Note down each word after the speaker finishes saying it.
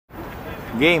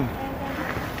Game.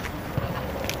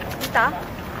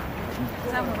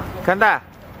 Kanta.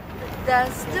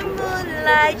 Does the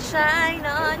moonlight shine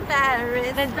on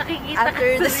Paris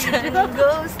after the sun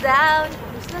goes down?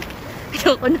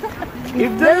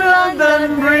 If the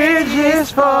London Bridge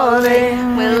is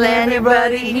falling, will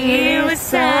anybody hear a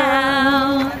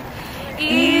sound?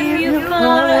 If you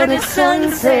follow the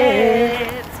sunset,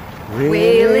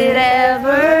 will it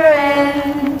ever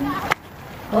end?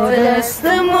 Or does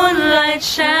the moonlight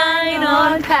shine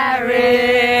on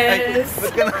Paris?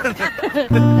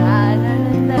 Na, na,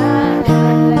 na,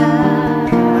 na, na.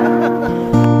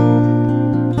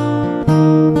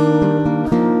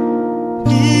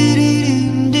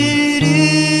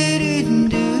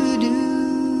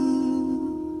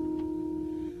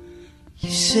 You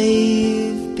say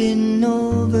you've been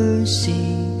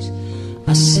overseas,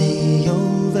 I say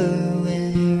over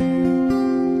where?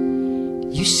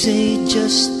 You say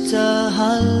just a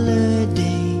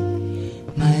holiday,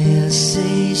 my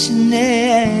Alsatian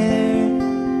air.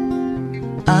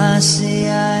 I say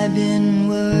I've been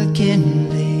working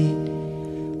late,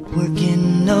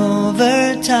 working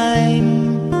overtime.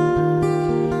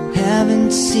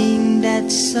 Haven't seen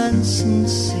that sun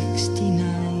since '69.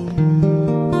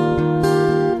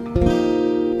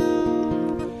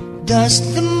 Does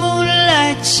the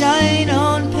moonlight shine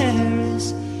on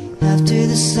Paris after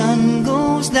the sun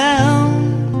goes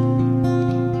down?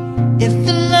 If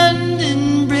the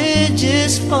London Bridge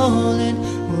is falling,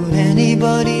 will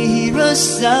anybody hear a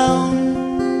sound?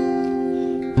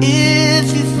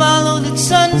 If you follow the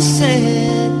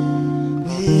sunset,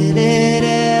 will it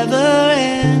ever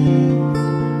end?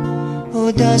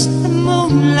 Or does the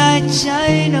moonlight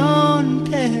shine on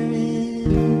Paris?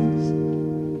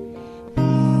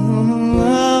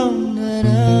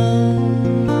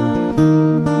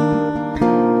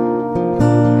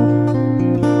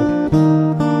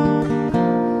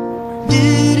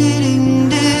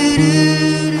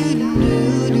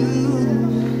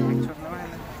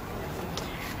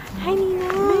 Hi, Nina!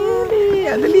 Baby!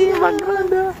 Adali,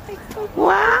 mag-ganda!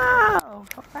 Wow!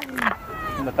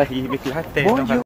 Natahimik lahat eh.